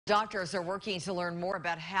Doctors are working to learn more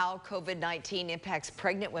about how COVID-19 impacts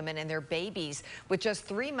pregnant women and their babies. With just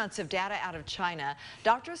 3 months of data out of China,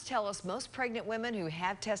 doctors tell us most pregnant women who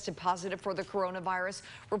have tested positive for the coronavirus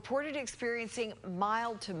reported experiencing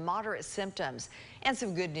mild to moderate symptoms. And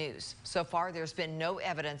some good news. So far, there's been no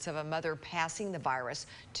evidence of a mother passing the virus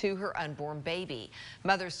to her unborn baby.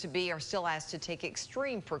 Mothers-to-be are still asked to take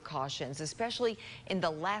extreme precautions, especially in the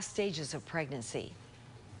last stages of pregnancy.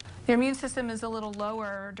 Your immune system is a little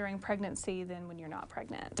lower during pregnancy than when you're not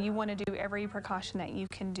pregnant. You want to do every precaution that you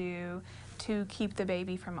can do to keep the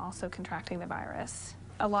baby from also contracting the virus.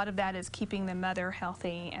 A lot of that is keeping the mother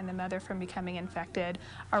healthy and the mother from becoming infected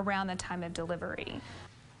around the time of delivery.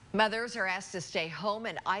 Mothers are asked to stay home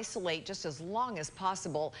and isolate just as long as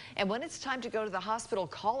possible. And when it's time to go to the hospital,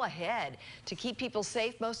 call ahead. To keep people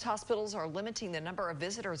safe, most hospitals are limiting the number of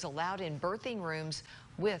visitors allowed in birthing rooms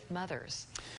with mothers.